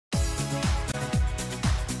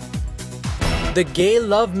The gay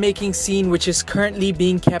love-making scene, which is currently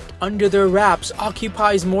being kept under their wraps,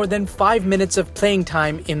 occupies more than 5 minutes of playing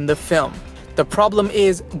time in the film. The problem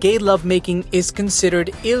is, gay lovemaking is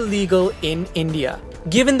considered illegal in India.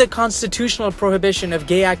 Given the constitutional prohibition of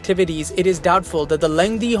gay activities, it is doubtful that the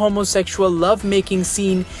lengthy homosexual love-making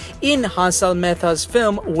scene in Hansal Mehta's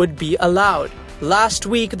film would be allowed. Last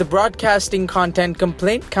week, the Broadcasting Content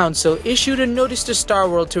Complaint Council issued a notice to Star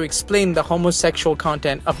World to explain the homosexual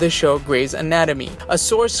content of the show Grey's Anatomy. A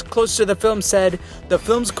source close to the film said, the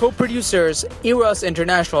film's co-producers, Eros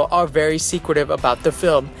International, are very secretive about the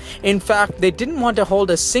film. In fact, they didn't want to hold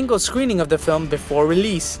a single screening of the film before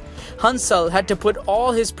release. Hansal had to put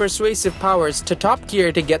all his persuasive powers to top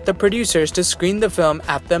gear to get the producers to screen the film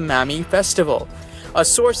at the Mami Festival. A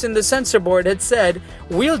source in the censor board had said,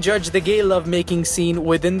 "We'll judge the gay lovemaking scene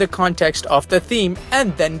within the context of the theme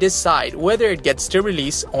and then decide whether it gets to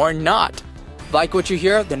release or not." Like what you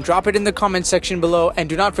hear? Then drop it in the comment section below and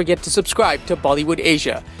do not forget to subscribe to Bollywood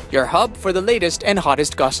Asia, your hub for the latest and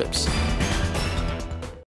hottest gossips.